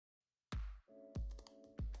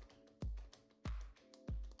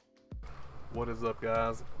What is up,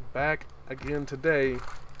 guys? Back again today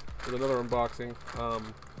with another unboxing.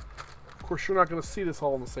 Of course, you're not going to see this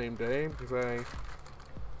all on the same day because I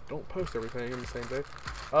don't post everything in the same day.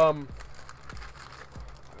 I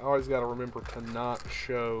always got to remember to not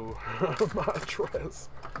show my address.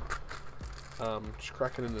 Just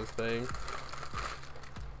cracking into this thing.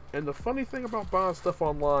 And the funny thing about buying stuff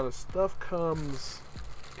online is stuff comes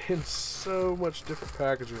in so much different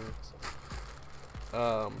packaging.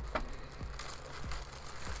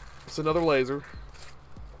 It's another laser.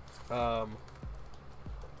 Just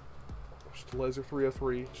a laser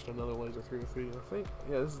 303. Just another laser 303. I think,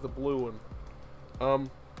 yeah, this is the blue one. I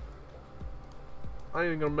ain't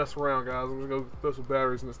even gonna mess around, guys. I'm just gonna go throw some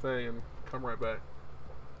batteries in this thing and come right back.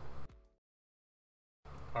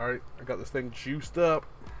 Alright, I got this thing juiced up,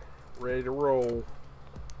 ready to roll.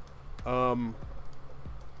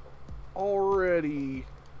 Already,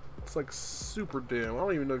 it's like super dim. I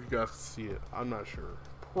don't even know if you guys can see it. I'm not sure.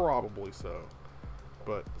 Probably so.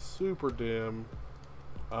 But super dim.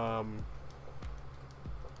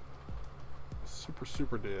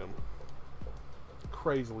 Super dim.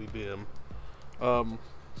 Crazily dim.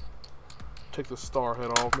 Take the star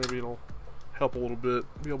head off. Maybe it'll help a little bit.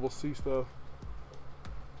 Be able to see stuff.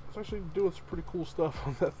 It's actually doing some pretty cool stuff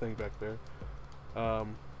on that thing back there.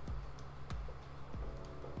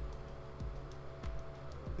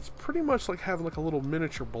 It's pretty much like having like a little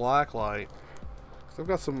miniature blacklight. So I've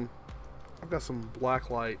got some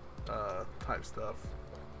blacklight type stuff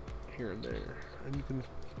here and there, and you can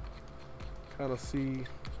kind of see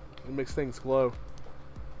it makes things glow.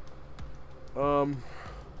 Got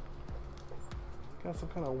some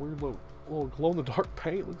kind of weird little glow-in-the-dark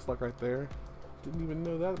paint, looks like, right there. Didn't even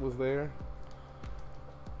know that was there.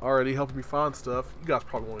 Already helping me find stuff. You guys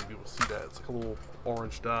probably won't be able to see that. It's like a little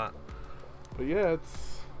orange dot. But yeah,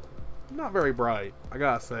 it's not very bright, I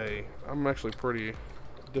gotta say. I'm actually pretty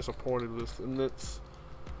disappointed with this, and it's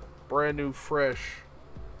brand new, freshly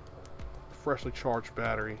charged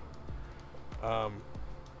battery.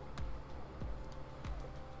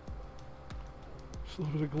 Just a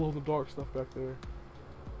little bit of glow in the dark stuff back there.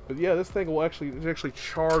 But yeah, this thing will actually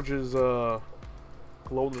charges glow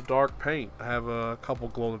in the dark paint. I have a couple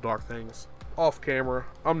glow in the dark things off camera.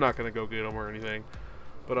 I'm not gonna go get them or anything,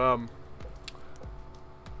 but I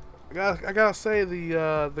gotta say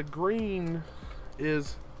the green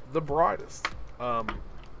is the brightest. And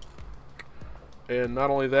not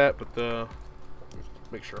only that, but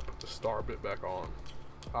make sure I put the star bit back on.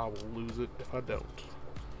 I will lose it if I don't.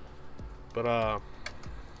 But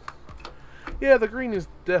yeah, the green is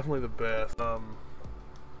definitely the best. The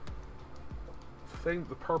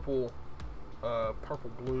purple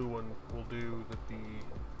blue one will do that the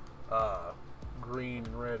green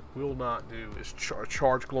and red will not do is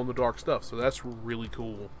charge glow in the dark stuff. So that's really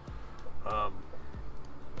cool.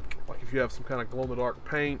 Like if you have some kind of glow in the dark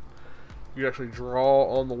paint, you actually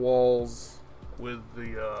draw on the walls with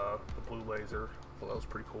the blue laser. I thought that was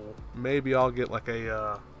pretty cool. Maybe I'll get like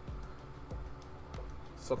a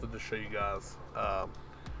something to show you guys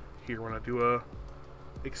here when I do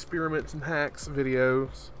experiments and hacks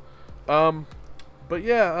videos. But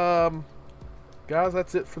yeah, guys,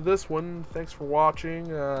 that's it for this one. Thanks for watching.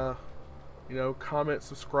 You know, comment,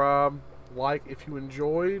 subscribe, like if you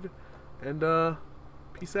enjoyed, and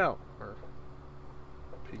peace out. Or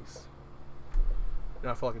peace.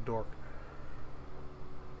 Now I feel like a dork.